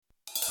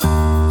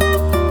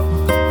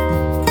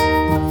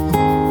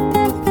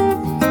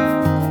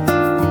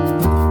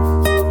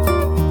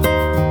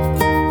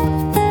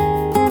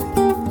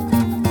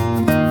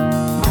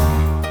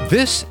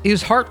This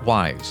is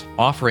HeartWise,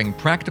 offering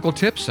practical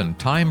tips and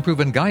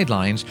time-proven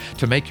guidelines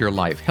to make your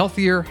life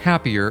healthier,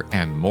 happier,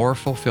 and more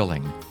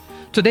fulfilling.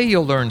 Today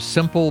you'll learn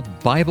simple,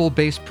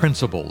 Bible-based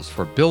principles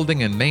for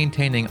building and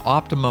maintaining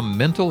optimum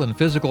mental and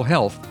physical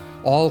health,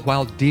 all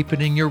while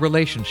deepening your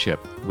relationship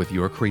with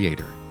your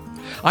Creator.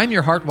 I'm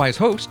your HeartWise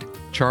host,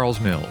 Charles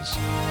Mills.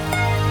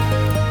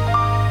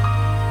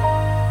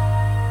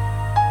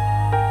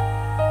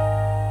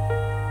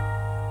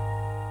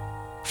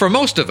 For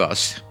most of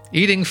us,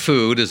 eating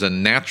food is a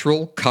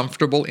natural,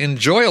 comfortable,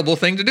 enjoyable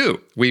thing to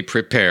do. We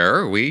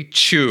prepare, we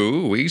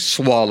chew, we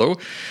swallow,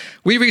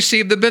 we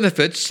receive the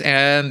benefits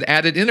and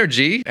added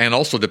energy, and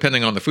also,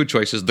 depending on the food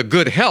choices, the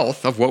good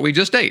health of what we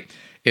just ate.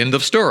 End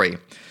of story.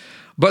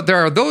 But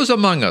there are those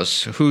among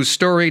us whose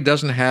story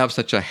doesn't have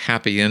such a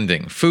happy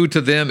ending. Food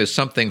to them is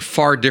something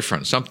far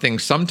different, something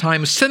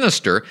sometimes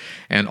sinister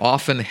and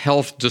often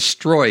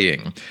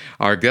health-destroying.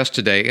 Our guest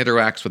today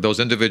interacts with those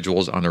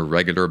individuals on a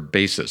regular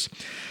basis.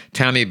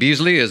 Tammy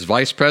Beasley is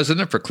Vice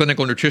President for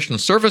Clinical Nutrition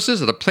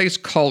Services at a place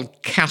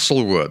called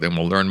Castlewood, and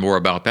we'll learn more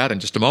about that in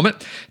just a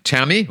moment.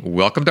 Tammy,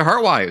 welcome to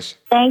HeartWise.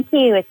 Thank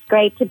you. It's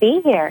great to be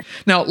here.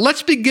 Now,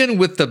 let's begin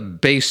with the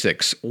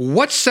basics.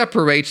 What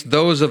separates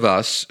those of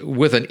us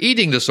with an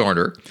eating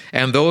disorder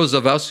and those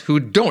of us who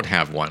don't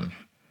have one?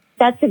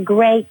 That's a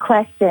great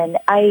question.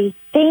 I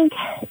think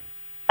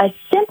a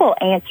simple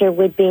answer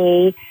would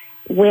be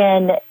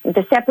when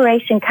the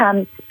separation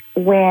comes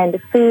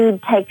when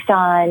food takes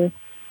on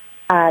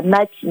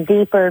much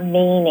deeper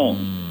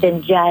meaning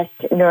than just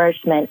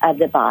nourishment of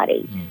the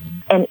body.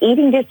 An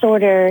eating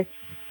disorder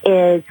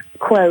is,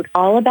 quote,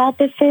 all about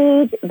the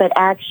food, but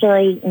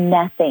actually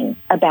nothing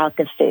about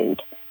the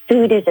food.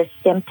 Food is a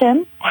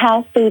symptom.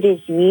 How food is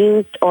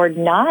used or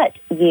not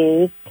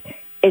used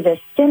is a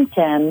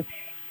symptom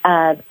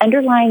of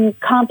underlying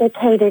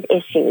complicated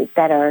issues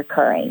that are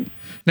occurring.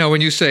 Now, when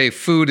you say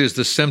food is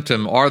the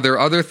symptom, are there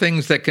other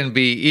things that can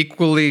be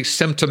equally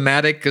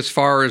symptomatic as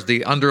far as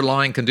the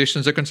underlying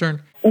conditions are concerned?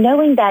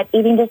 Knowing that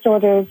eating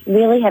disorders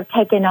really have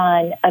taken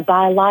on a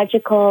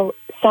biological,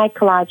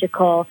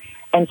 psychological,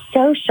 and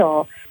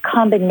social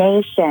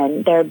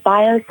combination, they're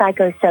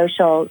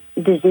biopsychosocial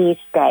disease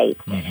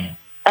states.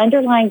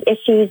 Underlying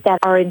issues that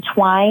are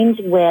entwined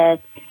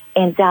with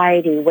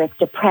anxiety, with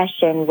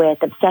depression,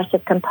 with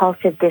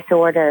obsessive-compulsive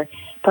disorder,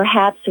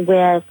 perhaps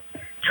with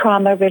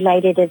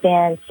trauma-related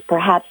events,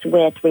 perhaps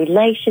with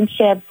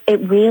relationships. It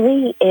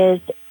really is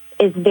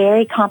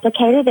very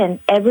complicated, and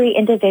every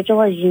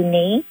individual is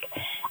unique.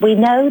 We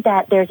know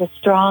that there's a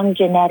strong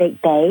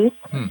genetic base.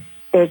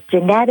 There's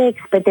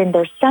genetics, but then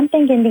there's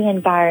something in the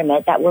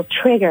environment that will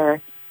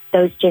trigger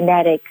those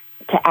genetics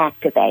to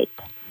activate.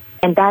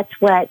 And that's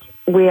what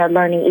we are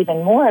learning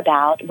even more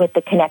about with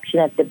the connection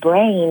of the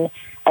brain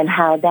and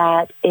how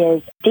that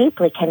is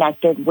deeply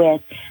connected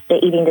with the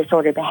eating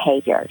disorder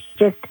behaviors.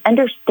 Just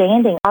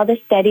understanding all the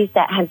studies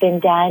that have been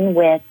done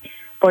with,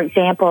 for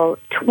example,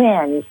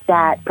 twins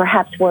that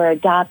perhaps were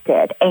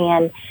adopted.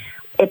 And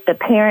if the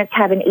parents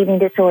have an eating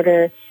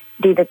disorder,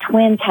 do the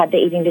twins have the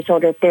eating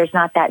disorder if there's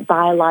not that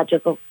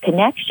biological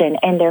connection?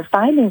 And they're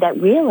finding that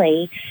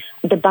really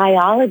the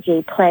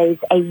biology plays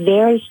a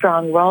very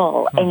strong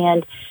role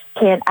and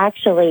can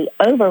actually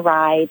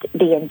override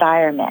the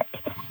environment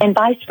and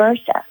vice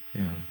versa.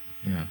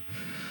 Yeah.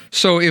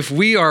 So if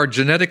we are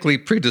genetically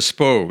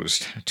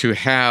predisposed to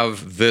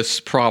have this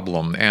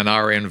problem and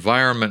our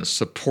environment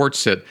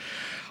supports it,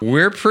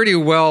 we're pretty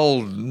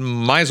well,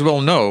 might as well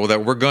know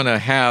that we're going to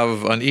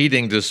have an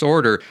eating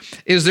disorder.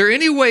 Is there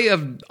any way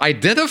of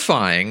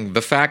identifying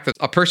the fact that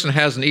a person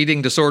has an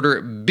eating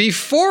disorder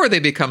before they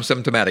become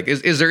symptomatic?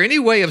 Is there any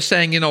way of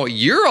saying,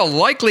 you're a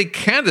likely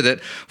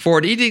candidate for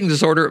an eating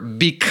disorder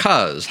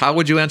because? How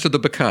would you answer the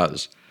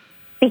because?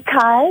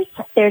 Because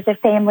there's a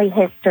family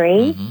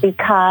history,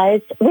 because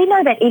we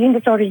know that eating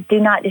disorders do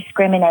not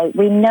discriminate.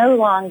 We no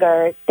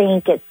longer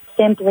think it's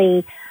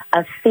simply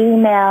a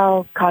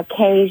female,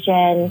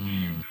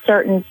 Caucasian,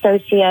 certain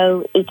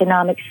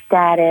socioeconomic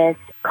status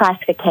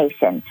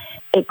classification.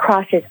 It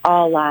crosses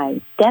all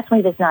lines,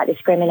 definitely does not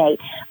discriminate.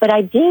 But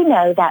I do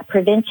know that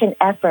prevention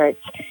efforts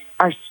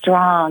are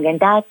strong, and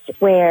that's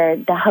where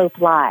the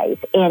hope lies,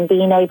 in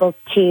being able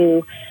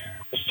to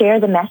share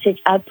the message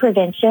of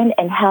prevention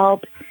and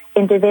help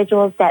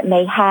individuals that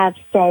may have,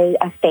 say,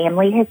 a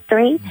family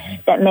history,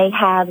 that may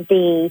have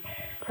the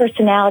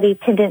personality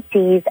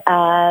tendencies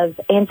of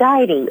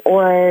anxiety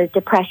or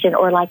depression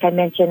or, like I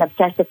mentioned,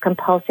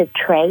 obsessive-compulsive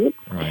traits.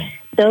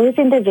 Those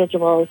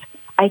individuals,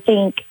 I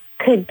think,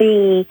 could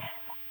be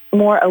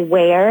more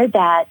aware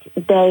that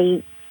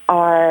they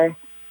are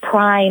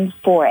primed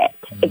for it,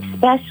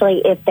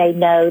 especially if they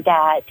know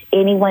that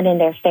anyone in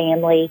their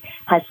family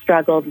has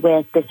struggled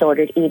with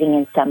disordered eating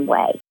in some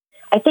way.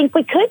 I think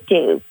we could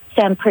do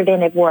some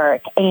preventive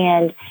work.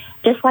 And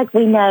just like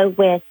we know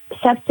with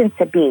substance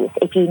abuse,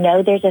 if you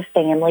know there's a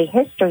family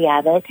history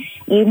of it,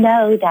 you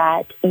know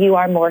that you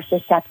are more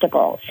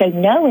susceptible. So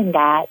knowing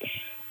that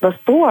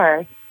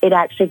before it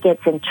actually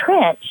gets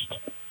entrenched,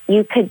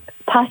 you could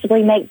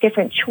possibly make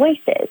different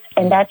choices.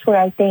 And that's where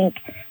I think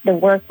the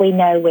work we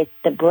know with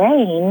the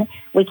brain,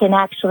 we can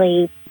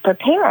actually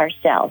prepare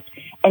ourselves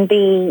and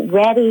be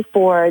ready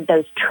for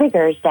those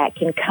triggers that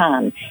can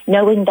come,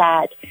 knowing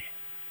that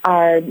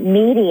our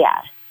media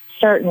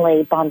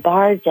certainly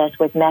bombards us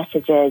with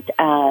messages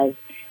of,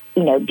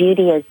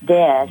 beauty is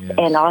this, yes.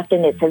 And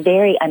often it's a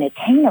very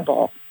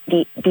unattainable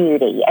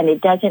beauty, and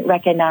it doesn't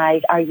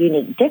recognize our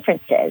unique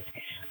differences.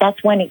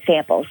 That's one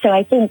example. So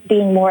I think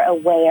being more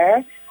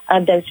aware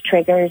of those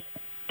triggers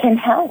can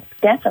help,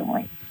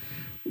 definitely.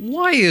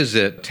 Why is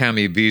it,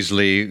 Tammy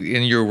Beasley,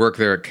 in your work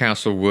there at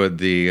Castlewood,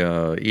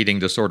 the eating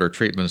disorder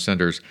treatment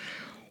centers,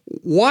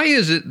 why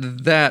is it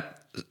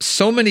that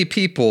so many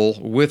people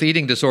with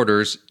eating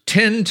disorders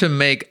tend to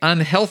make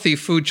unhealthy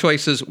food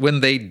choices when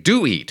they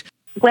do eat?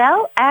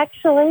 Well,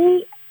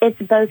 actually,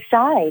 it's both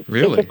sides.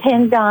 Really? It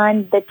depends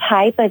on the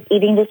type of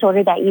eating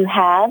disorder that you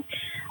have.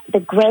 The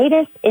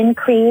greatest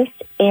increase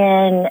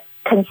in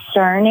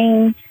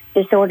concerning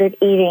disordered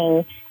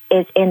eating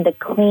is in the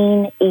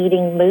clean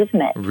eating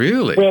movement.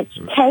 Really? Which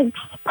takes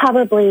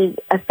probably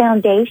a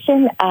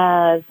foundation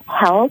of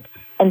health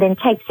and then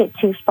takes it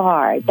too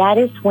far. That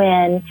is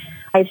when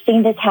I've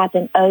seen this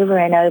happen over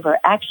and over.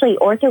 Actually,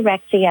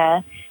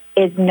 orthorexia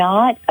is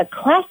not a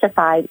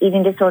classified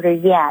eating disorder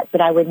yet,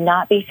 but I would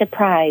not be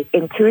surprised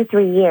in 2 or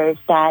 3 years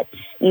that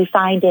you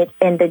find it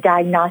in the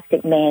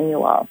diagnostic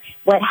manual.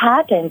 What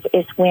happens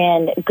is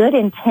when good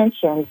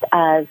intentions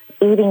of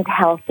eating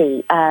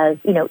healthy, of,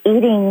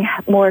 eating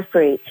more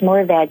fruits,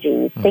 more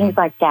veggies, things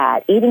like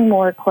that, eating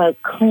more, quote,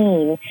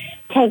 clean,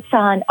 takes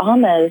on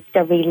almost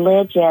a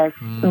religious,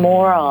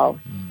 moral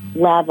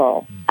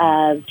level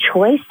of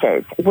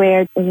choices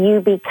where you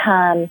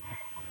become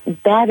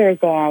better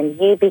than,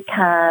 you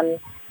become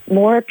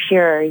more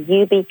pure,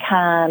 you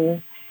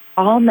become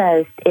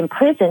almost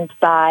imprisoned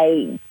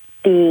by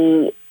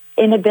the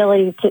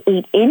inability to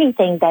eat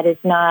anything that is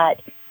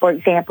not, for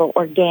example,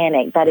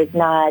 organic, that is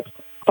not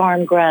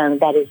farm grown,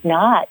 that is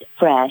not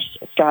fresh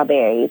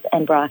strawberries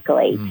and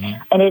broccoli.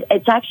 And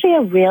it's actually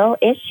a real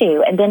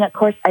issue. And then, of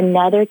course,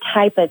 another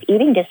type of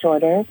eating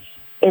disorder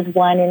is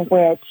one in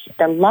which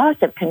the loss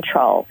of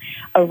control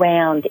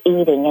around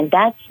eating. And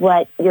that's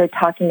what you're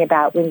talking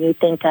about when you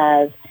think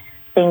of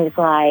things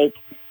like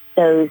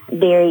those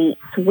very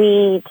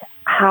sweet,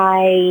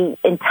 high,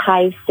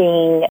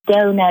 enticing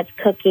donuts,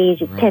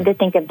 cookies. You tend to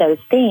think of those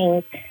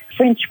things.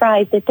 French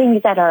fries, the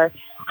things that are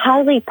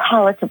highly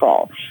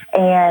palatable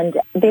and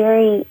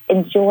very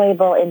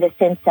enjoyable in the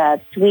sense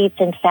of sweets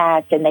and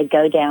fats, and they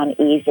go down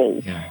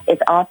easy.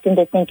 It's often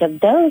to think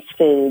of those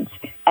foods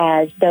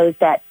as those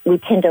that we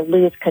tend to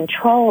lose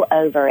control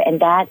over, and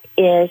that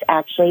is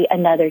actually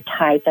another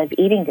type of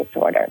eating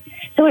disorder.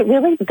 So it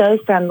really goes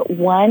from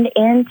one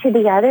end to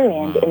the other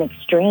end in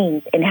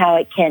extremes in how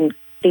it can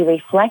be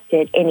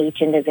reflected in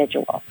each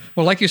individual.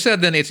 Well, like you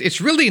said, then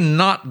it's really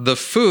not the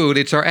food,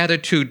 it's our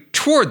attitude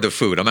toward the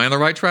food. Am I on the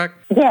right track?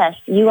 Yes,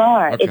 you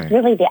are. Okay. It's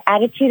really the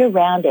attitude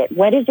around it.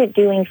 What is it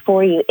doing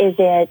for you? Is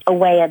it a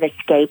way of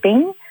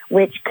escaping,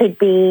 which could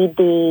be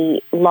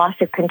the loss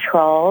of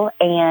control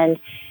and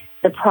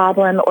the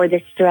problem or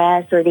the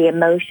stress or the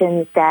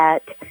emotions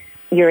that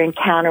you're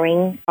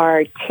encountering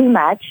are too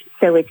much,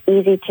 so it's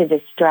easy to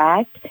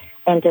distract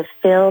and to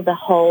fill the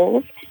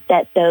holes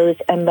that those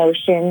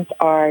emotions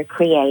are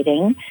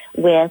creating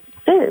with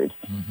food.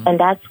 And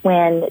that's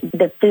when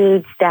the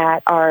foods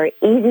that are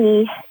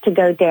easy to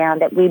go down,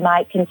 that we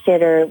might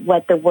consider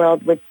what the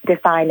world would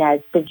define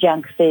as the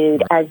junk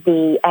food, as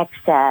the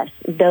excess,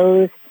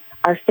 those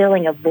are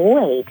filling a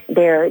void.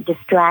 They're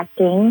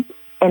distracting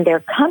and they're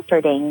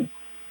comforting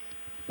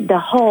the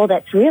hole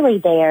that's really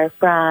there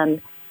from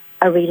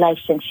a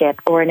relationship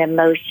or an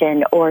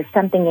emotion or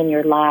something in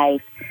your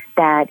life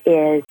that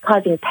is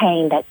causing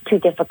pain that's too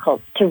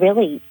difficult to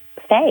really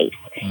face.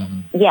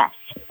 Yes.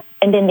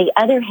 And then the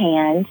other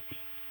hand,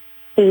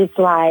 foods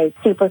like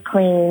super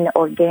clean,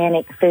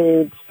 organic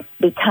foods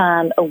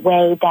become a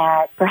way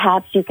that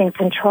perhaps you can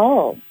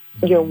control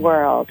your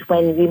world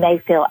when you may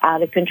feel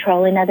out of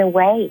control in other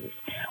ways.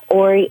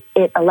 Or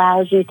it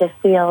allows you to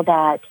feel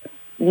that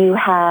you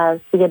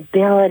have the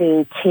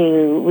ability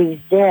to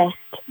resist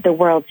the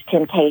world's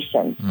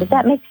temptations. Does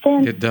that make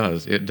sense? It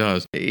does. It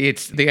does.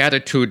 It's the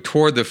attitude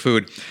toward the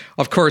food.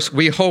 Of course,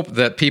 we hope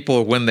that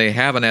people, when they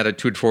have an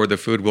attitude toward the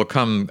food, will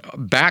come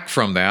back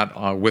from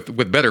that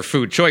with better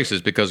food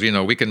choices because,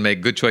 we can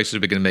make good choices,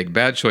 we can make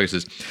bad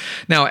choices.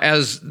 Now,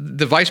 as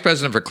the Vice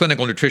President for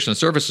Clinical Nutrition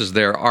Services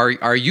there,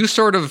 are you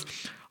sort of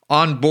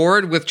on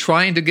board with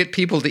trying to get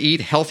people to eat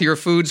healthier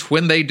foods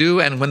when they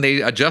do and when they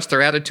adjust their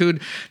attitude?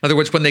 In other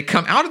words, when they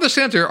come out of the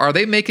center, are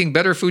they making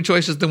better food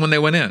choices than when they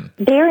went in?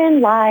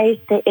 Therein lies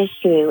the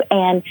issue.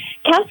 And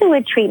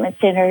Castlewood Treatment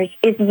Centers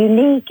is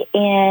unique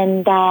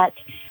in that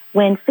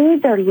when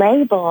foods are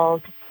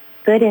labeled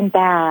good and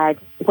bad,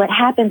 what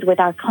happens with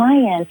our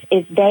clients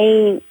is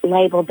they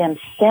label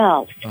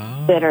themselves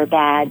good or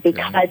bad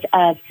because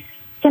of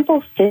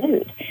simple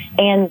food.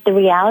 And the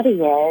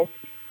reality is,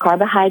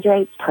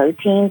 carbohydrates,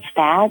 proteins,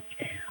 fats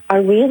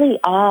are really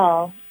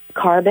all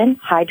carbon,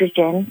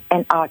 hydrogen,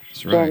 and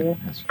oxygen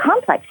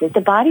complexes. The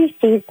body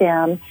sees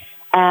them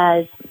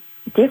as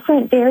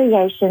different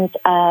variations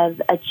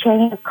of a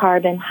chain of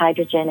carbon,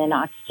 hydrogen, and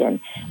oxygen.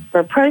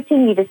 For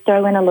protein, you just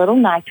throw in a little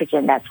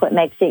nitrogen. That's what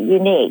makes it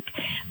unique.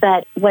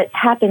 But what's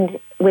happened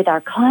with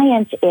our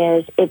clients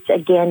is it's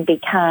again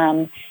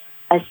become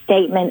a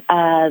statement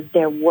of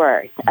their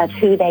worth, of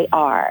who they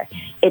are.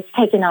 It's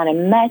taken on a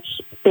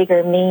much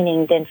bigger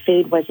meaning than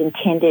food was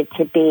intended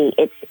to be.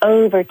 It's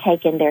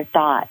overtaken their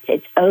thoughts.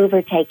 It's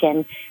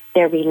overtaken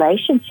their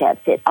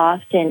relationships. It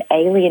often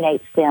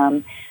alienates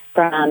them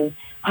from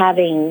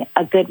having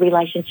a good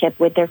relationship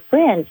with their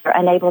friends. They're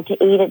unable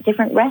to eat at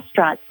different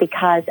restaurants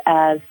because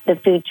of the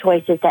food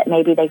choices that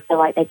maybe they feel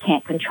like they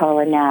can't control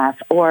enough,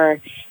 or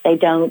they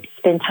don't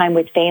spend time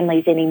with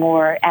families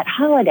anymore at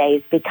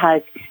holidays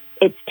because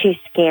it's too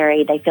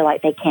scary. They feel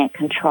like they can't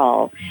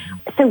control.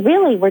 So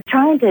really, we're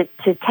trying to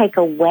take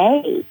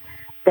away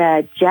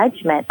the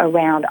judgment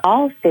around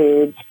all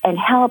foods and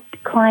help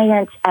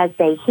clients as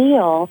they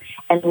heal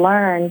and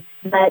learn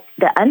what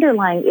the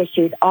underlying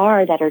issues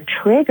are that are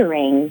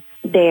triggering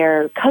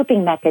their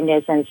coping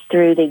mechanisms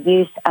through the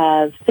use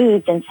of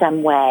foods in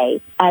some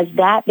way. As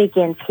that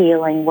begins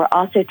healing, we're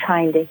also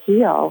trying to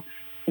heal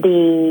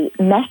the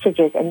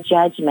messages and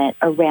judgment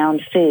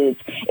around foods.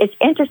 It's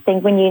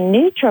interesting, when you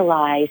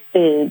neutralize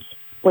foods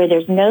where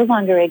there's no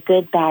longer a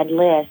good, bad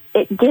list,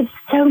 it gives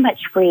so much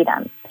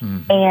freedom.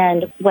 Mm-hmm.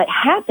 And what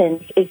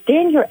happens is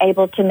then you're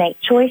able to make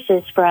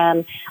choices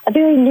from a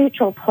very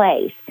neutral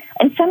place.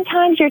 And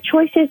sometimes your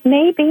choices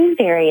may be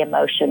very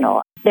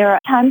emotional. There are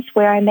times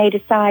where I may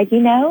decide,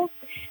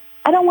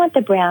 I don't want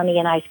the brownie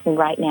and ice cream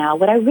right now.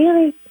 What I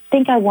really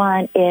think I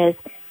want is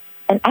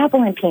an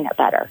apple and peanut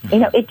butter.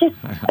 It just,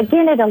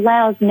 again, it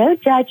allows no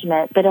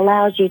judgment, but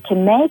allows you to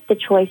make the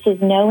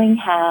choices knowing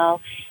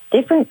how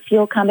different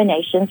food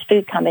combinations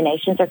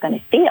are going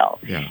to feel.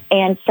 Yeah.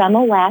 And some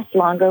will last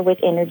longer with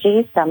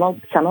energy, some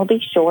will be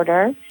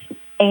shorter,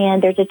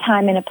 and there's a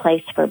time and a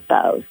place for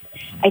both.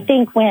 I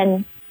think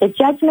when the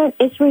judgment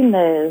is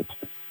removed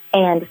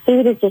and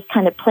food is just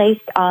kind of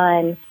placed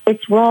on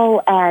its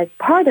role as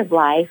part of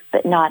life,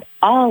 but not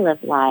all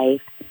of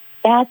life,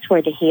 that's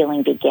where the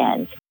healing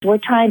begins. We're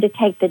trying to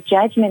take the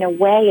judgment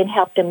away and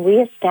help them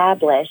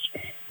reestablish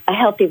a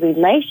healthy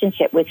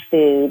relationship with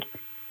food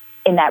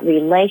in that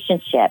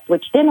relationship,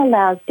 which then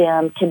allows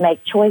them to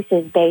make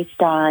choices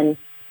based on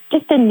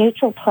just a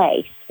neutral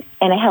place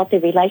and a healthy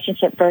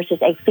relationship versus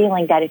a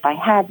feeling that if I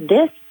have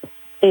this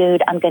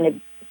food, I'm going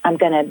to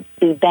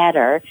be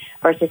better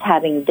versus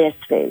having this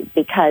food,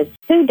 because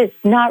food does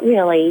not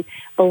really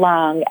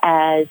belong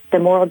as the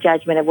moral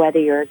judgment of whether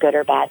you're a good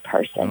or bad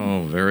person.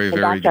 Oh, very, so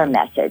very that's good. our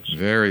message.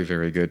 Very,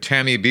 very good.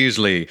 Tammy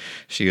Beasley,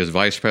 she is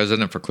Vice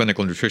President for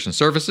Clinical Nutrition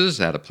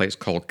Services at a place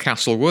called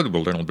Castlewood.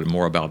 We'll learn a little bit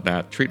more about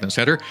that treatment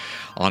center.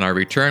 On our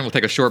return, we'll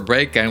take a short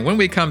break. And when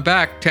we come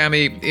back,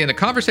 Tammy, in a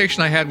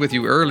conversation I had with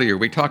you earlier,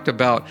 we talked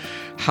about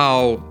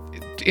how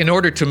in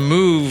order to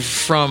move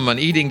from an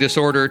eating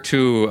disorder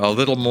to a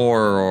little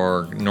more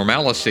or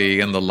normalcy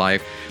in the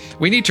life,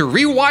 we need to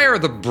rewire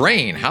the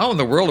brain. How in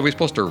the world are we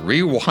supposed to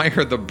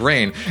rewire the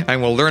brain?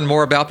 And we'll learn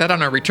more about that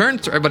on our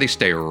return. So everybody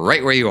stay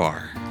right where you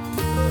are.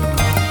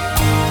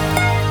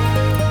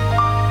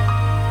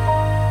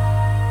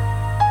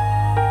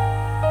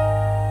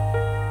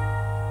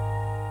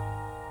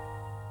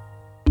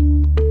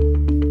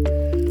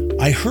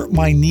 I hurt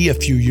my knee a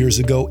few years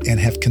ago and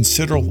have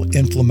considerable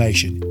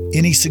inflammation.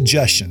 Any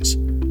suggestions?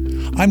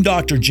 I'm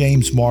Dr.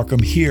 James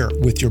Markham here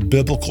with your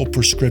biblical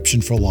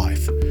prescription for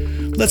life.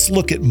 Let's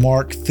look at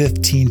Mark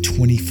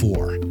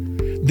 15:24.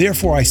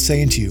 Therefore I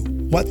say unto you,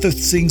 what the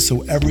things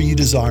soever you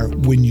desire,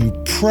 when you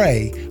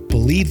pray,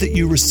 believe that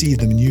you receive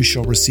them and you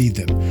shall receive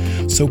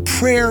them. So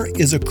prayer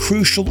is a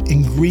crucial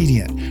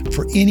ingredient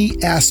for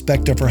any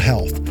aspect of our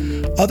health.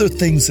 Other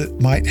things that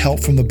might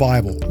help from the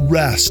Bible: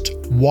 rest,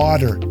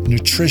 water,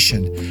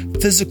 nutrition,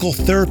 physical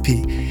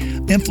therapy.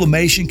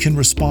 Inflammation can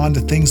respond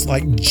to things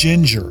like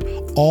ginger,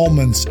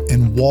 almonds,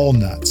 and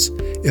walnuts.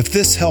 If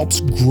this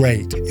helps,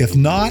 great. If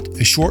not,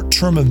 a short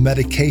term of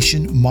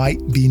medication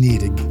might be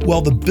needed.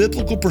 Well, the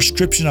biblical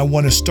prescription I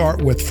want to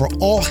start with for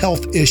all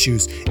health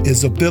issues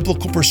is a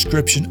biblical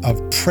prescription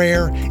of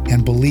prayer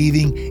and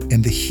believing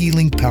in the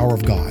healing power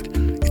of God.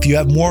 If you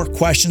have more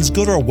questions,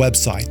 go to our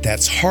website.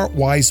 That's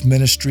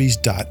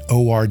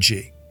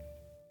heartwiseministries.org.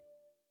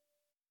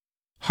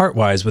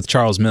 Heartwise with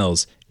Charles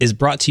Mills is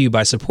brought to you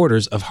by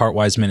supporters of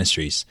Heartwise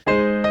Ministries.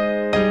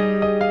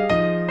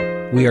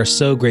 We are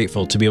so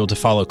grateful to be able to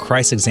follow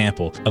Christ's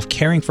example of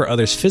caring for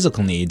others'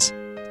 physical needs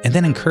and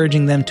then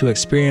encouraging them to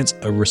experience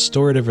a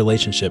restorative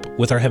relationship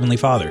with our Heavenly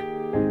Father.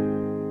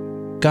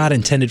 God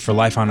intended for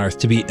life on earth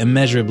to be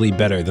immeasurably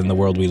better than the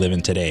world we live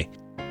in today,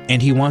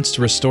 and He wants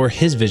to restore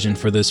His vision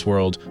for this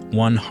world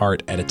one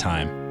heart at a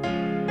time.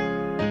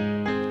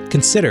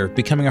 Consider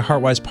becoming a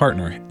Heartwise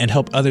partner and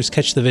help others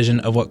catch the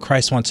vision of what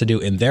Christ wants to do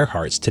in their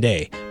hearts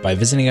today by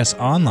visiting us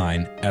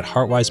online at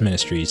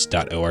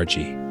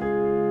heartwiseministries.org.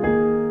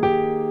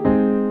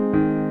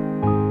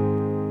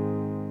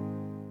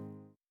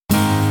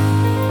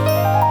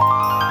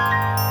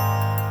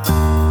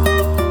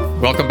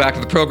 Welcome back to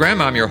the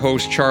program. I'm your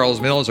host,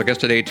 Charles Mills. Our guest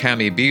today,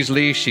 Tammy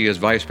Beasley. She is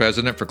Vice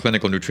President for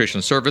Clinical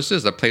Nutrition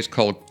Services at a place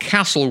called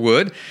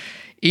Castlewood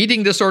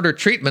Eating Disorder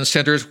Treatment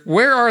Centers.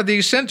 Where are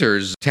these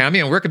centers, Tammy,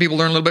 and where can people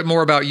learn a little bit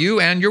more about you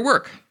and your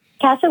work?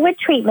 Castlewood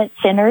Treatment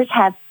Centers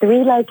have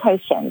 3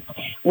 locations.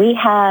 We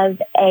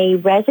have a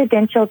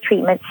residential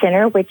treatment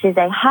center, which is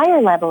a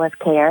higher level of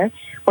care,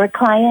 where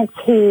clients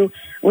who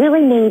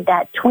really need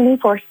that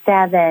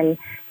 24/7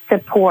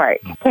 support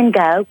can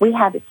go. We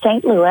have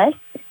St. Louis,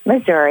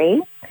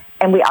 Missouri,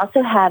 and we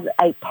also have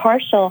a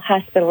partial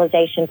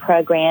hospitalization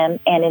program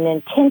and an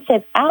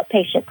intensive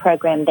outpatient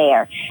program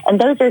there. And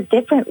those are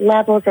different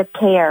levels of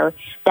care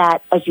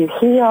that as you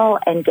heal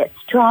and get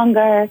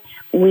stronger,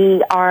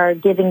 we are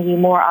giving you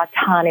more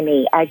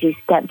autonomy as you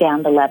step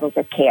down the levels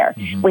of care.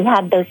 Mm-hmm. We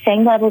have those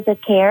same levels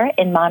of care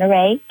in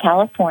Monterey,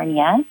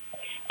 California,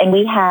 and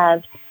we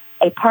have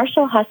a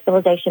partial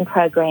hospitalization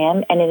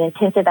program and an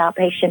intensive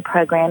outpatient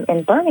program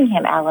in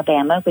Birmingham,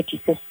 Alabama, which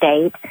is the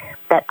state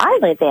that I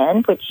live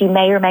in, which you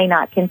may or may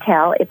not can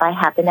tell if I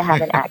happen to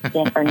have an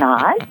accent or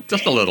not.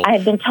 Just a little. I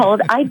have been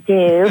told I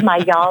do. My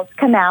y'alls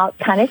come out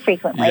kind of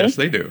frequently. Yes,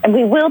 they do. And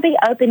we will be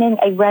opening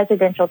a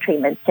residential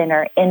treatment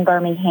center in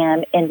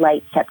Birmingham in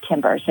late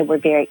September, so we're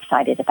very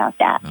excited about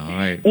that. All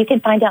right. You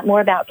can find out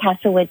more about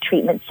Castlewood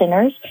Treatment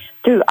Centers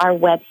through our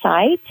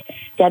website,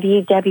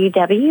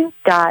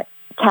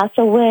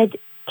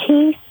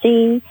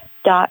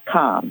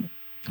 www.castlewoodtc.com.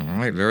 All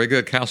right, very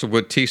good.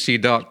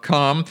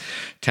 CastlewoodTC.com.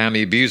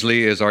 Tammy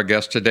Beasley is our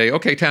guest today.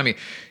 Okay, Tammy,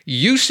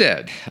 you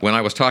said, when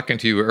I was talking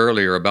to you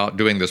earlier about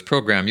doing this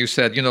program, you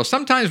said,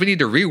 sometimes we need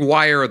to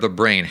rewire the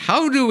brain.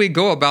 How do we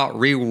go about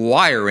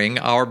rewiring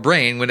our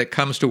brain when it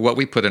comes to what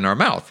we put in our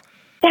mouth?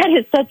 That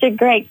is such a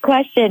great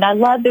question. I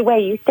love the way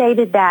you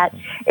stated that.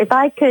 If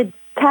I could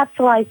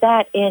capsulize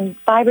that in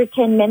 5 or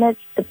 10 minutes,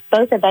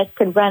 both of us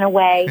could run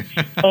away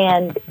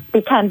and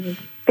become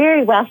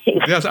very wealthy.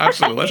 Yes,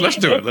 absolutely. Let's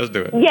do it. Let's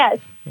do it. Yes.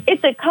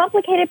 It's a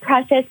complicated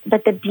process,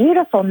 but the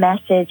beautiful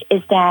message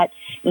is that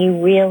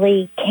you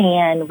really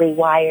can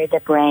rewire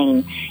the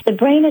brain. The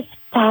brain is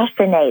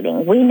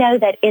fascinating. We know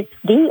that it's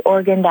the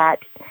organ that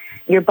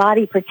your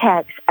body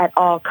protects at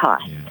all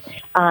costs. Yes.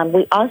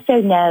 We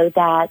also know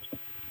that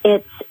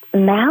it's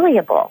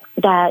malleable,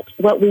 that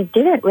what we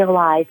didn't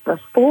realize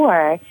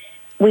before,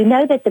 we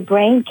know that the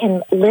brain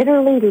can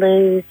literally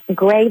lose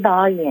gray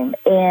volume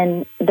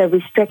in the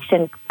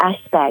restriction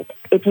aspect.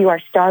 If you are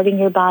starving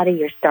your body,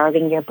 you're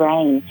starving your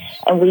brain.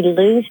 And we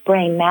lose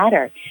brain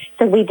matter.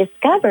 So we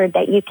discovered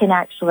that you can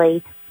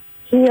actually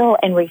heal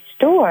and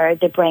restore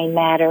the brain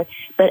matter.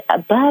 But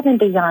above and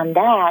beyond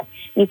that,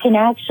 you can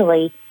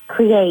actually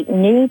create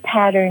new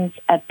patterns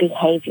of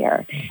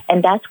behavior.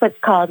 And that's what's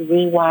called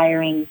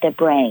rewiring the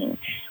brain.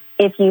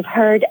 If you've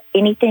heard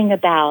anything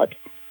about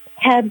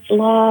Hebb's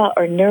Law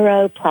or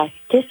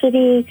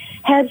neuroplasticity,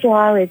 Hebb's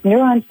Law is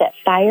neurons that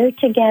fire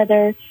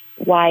together,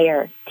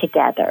 wire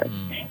together.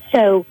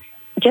 So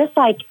just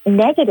like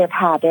negative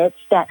habits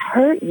that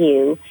hurt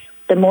you,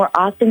 the more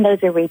often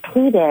those are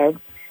repeated,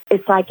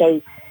 it's like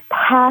a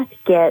path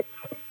gets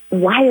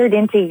wired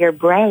into your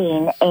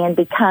brain and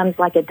becomes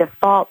like a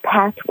default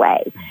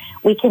pathway.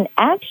 We can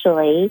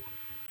actually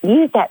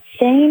use that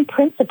same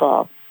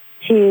principle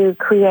to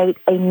create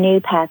a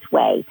new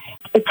pathway.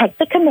 It takes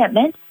a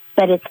commitment,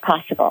 but it's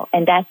possible.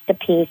 And that's the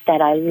piece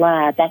that I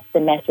love. That's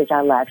the message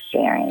I love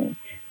sharing.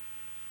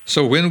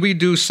 So when we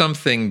do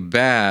something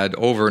bad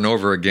over and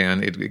over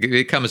again, it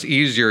becomes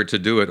easier to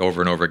do it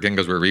over and over again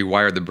because we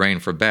rewired the brain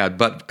for bad.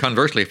 But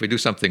conversely, if we do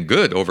something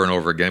good over and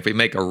over again, if we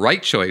make a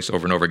right choice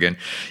over and over again,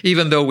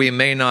 even though we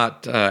may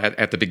not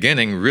at the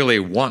beginning really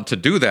want to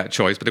do that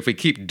choice, but if we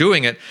keep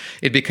doing it,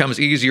 it becomes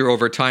easier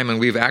over time and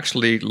we've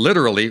actually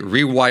literally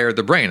rewired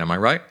the brain. Am I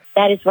right?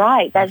 That is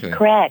right. That's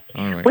correct.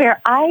 Right.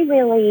 Where I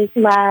really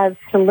love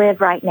to live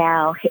right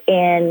now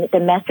in the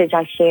message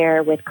I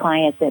share with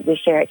clients that we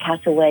share at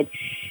Castlewood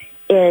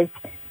is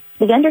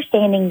the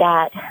understanding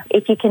that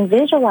if you can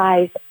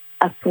visualize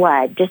a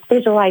flood, just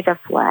visualize a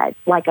flood,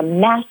 like a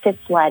massive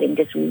flooding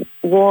just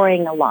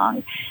roaring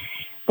along.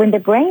 When the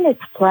brain is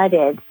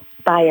flooded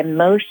by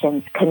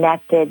emotions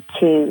connected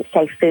to,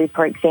 say, food,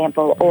 for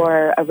example,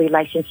 or a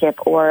relationship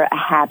or a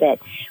habit,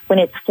 when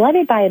it's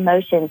flooded by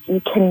emotions,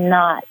 you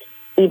cannot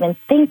even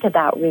think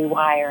about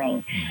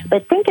rewiring.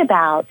 But think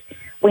about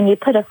when you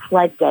put a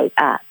floodgate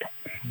up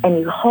and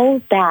you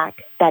hold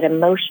back that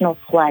emotional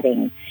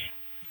flooding.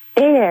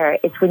 There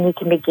is when you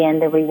can begin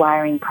the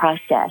rewiring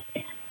process.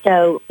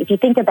 So if you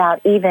think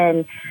about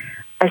even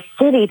a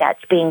city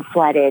that's being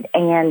flooded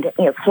and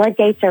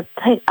floodgates are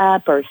put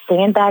up or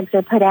sandbags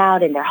are put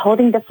out and they're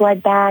holding the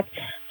flood back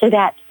so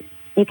that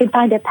you can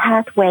find a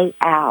pathway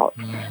out.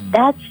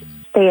 That's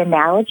the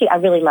analogy. I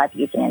really love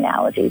using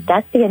analogies.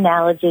 That's the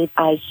analogy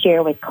I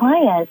share with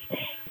clients.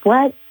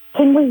 What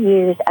can we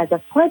use as a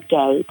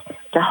floodgate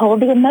to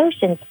hold the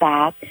emotions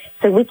back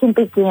so we can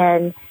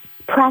begin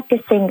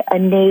practicing a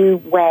new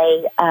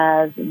way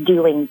of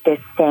doing this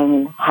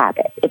same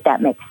habit, if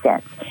that makes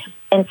sense?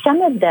 And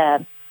some of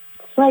the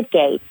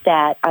floodgates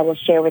that I will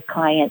share with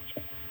clients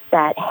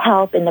that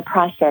help in the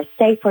process.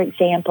 Say, for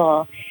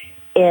example,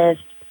 if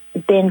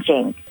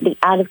binging, the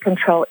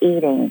out-of-control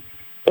eating,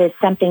 is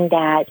something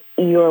that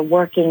you're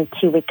working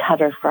to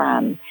recover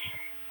from.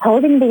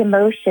 Holding the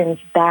emotions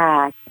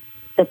back,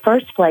 the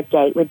first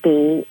floodgate would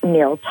be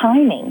meal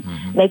timing,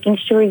 making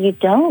sure you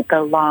don't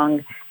go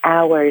long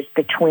hours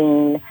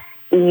between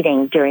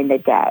eating during the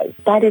day.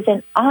 That is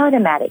an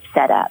automatic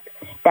setup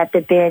that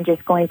the binge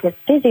is going to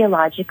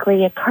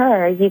physiologically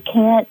occur. You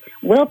can't,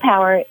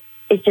 willpower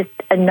is just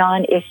a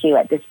non-issue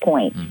at this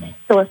point.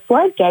 So a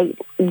floodgate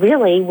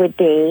really would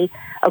be,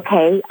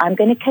 okay, I'm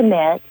going to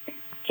commit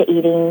to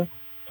eating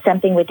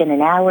something within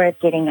an hour of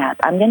getting up.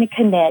 I'm going to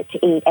commit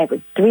to eat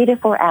every 3 to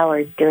 4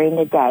 hours during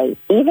the day,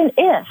 even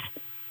if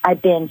I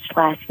binged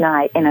last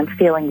night and I'm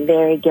feeling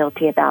very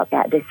guilty about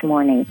that this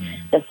morning.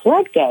 The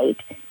floodgate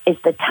is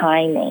the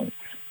timing.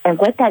 And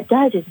what that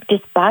does is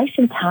just buy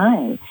some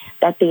time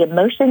that the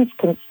emotions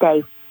can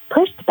stay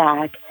pushed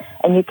back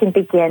and you can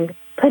begin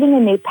putting a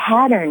new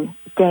pattern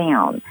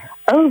down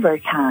over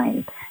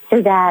time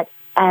so that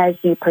as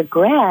you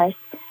progress,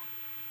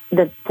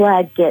 the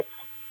flood gets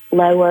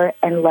lower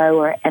and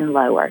lower and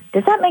lower.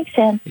 Does that make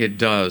sense? It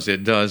does.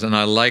 And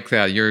I like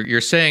that.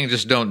 You're saying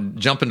just don't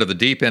jump into the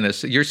deep end.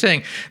 You're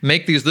saying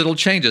make these little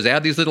changes,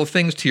 add these little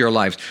things to your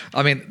lives.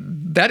 I mean,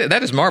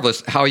 that is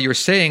marvelous how you're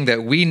saying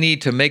that we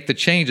need to make the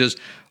changes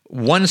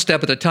one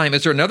step at a time.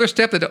 Is there another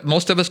step that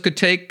most of us could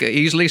take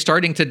easily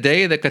starting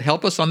today that could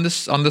help us on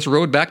this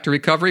road back to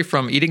recovery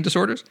from eating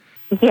disorders?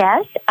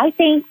 Yes, I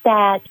think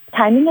that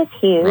timing is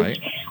huge. Right.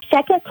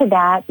 Second to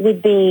that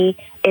would be,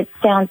 it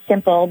sounds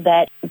simple,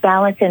 but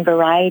balance and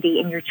variety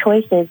in your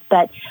choices.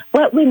 But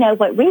what we know,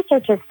 what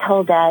research has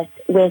told us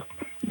with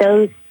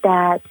those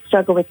that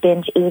struggle with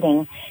binge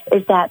eating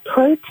is that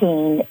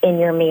protein in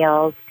your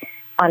meals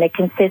on a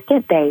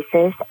consistent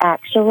basis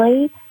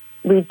actually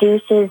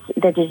reduces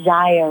the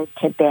desire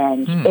to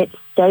binge. It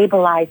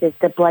stabilizes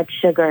the blood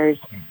sugars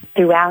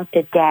throughout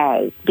the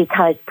day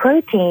because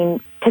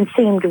protein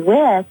consumed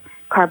with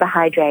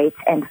carbohydrates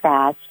and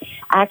fats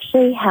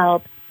actually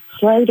help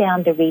slow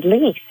down the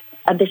release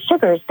of the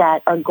sugars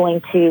that are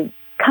going to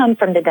come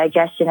from the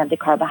digestion of the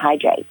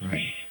carbohydrates.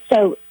 Right.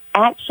 So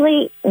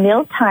actually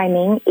meal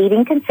timing,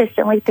 eating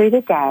consistently through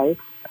the day,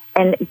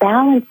 and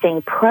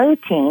balancing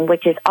protein,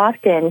 which is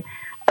often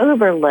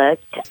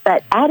overlooked,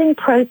 but adding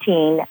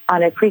protein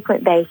on a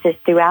frequent basis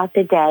throughout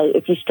the day,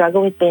 if you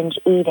struggle with binge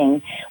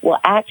eating, will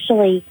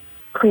actually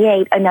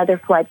create another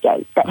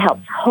floodgate that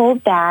helps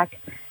hold back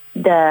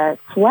the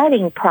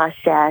flooding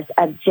process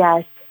of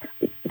just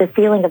the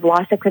feeling of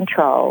loss of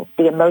control,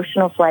 the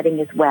emotional flooding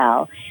as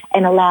well,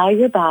 and allow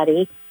your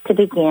body to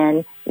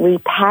begin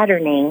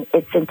repatterning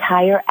its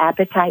entire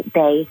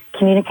appetite-based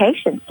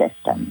communication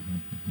system.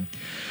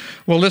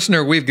 Well,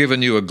 listener, we've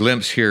given you a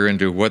glimpse here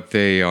into what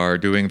they are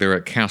doing there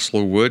at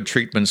Castlewood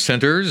Treatment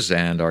Centers,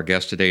 and our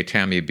guest today,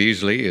 Tammy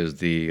Beasley, is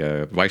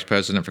the Vice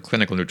President for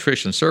Clinical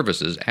Nutrition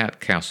Services at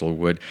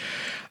Castlewood.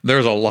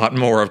 There's a lot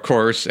more, of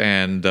course,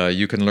 and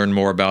you can learn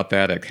more about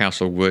that at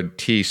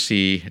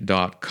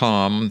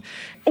castlewoodtc.com.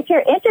 If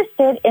you're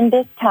interested in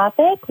this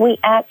topic, we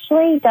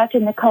actually,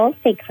 Dr. Nicole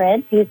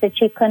Siegfried, who's the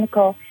Chief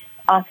Clinical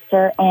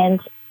Officer, and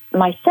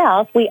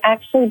myself, we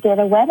actually did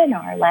a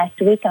webinar last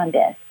week on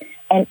this,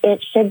 and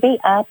it should be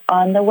up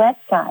on the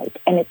website,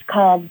 and it's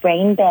called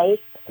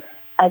Brain-Based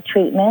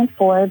Treatment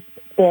for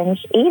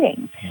Binge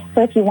Eating.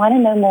 So if you want to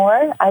know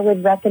more, I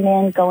would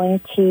recommend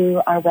going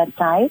to our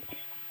website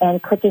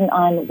and clicking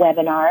on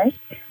webinars.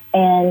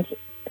 And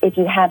if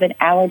you have an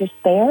hour to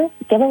spare,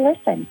 give a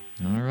listen.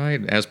 All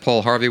right. As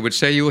Paul Harvey would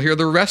say, you will hear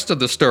the rest of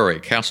the story.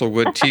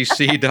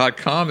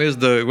 CastlewoodTC.com is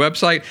the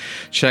website.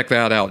 Check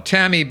that out.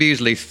 Tammy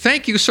Beasley,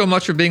 thank you so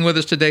much for being with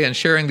us today and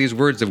sharing these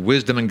words of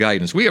wisdom and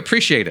guidance. We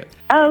appreciate it.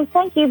 Oh,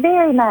 thank you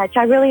very much.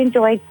 I really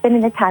enjoyed spending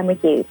the time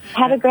with you.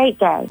 Have a great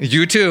day.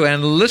 You too.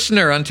 And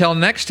listener, until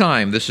next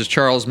time, this is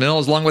Charles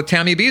Mills along with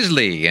Tammy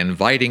Beasley,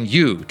 inviting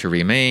you to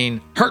remain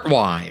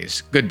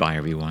heart-wise. Goodbye,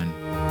 everyone.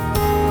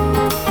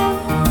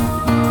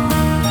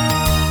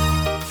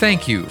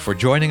 Thank you for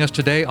joining us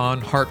today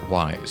on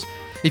HeartWise.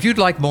 If you'd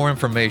like more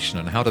information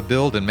on how to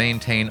build and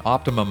maintain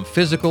optimum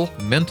physical,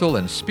 mental,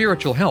 and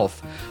spiritual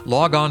health,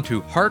 log on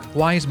to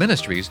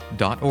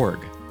heartwiseministries.org.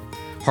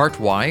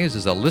 HeartWise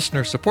is a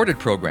listener-supported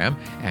program,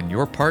 and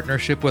your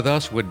partnership with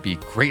us would be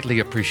greatly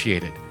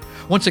appreciated.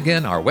 Once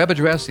again, our web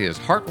address is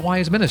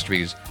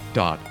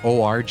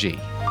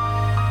heartwiseministries.org.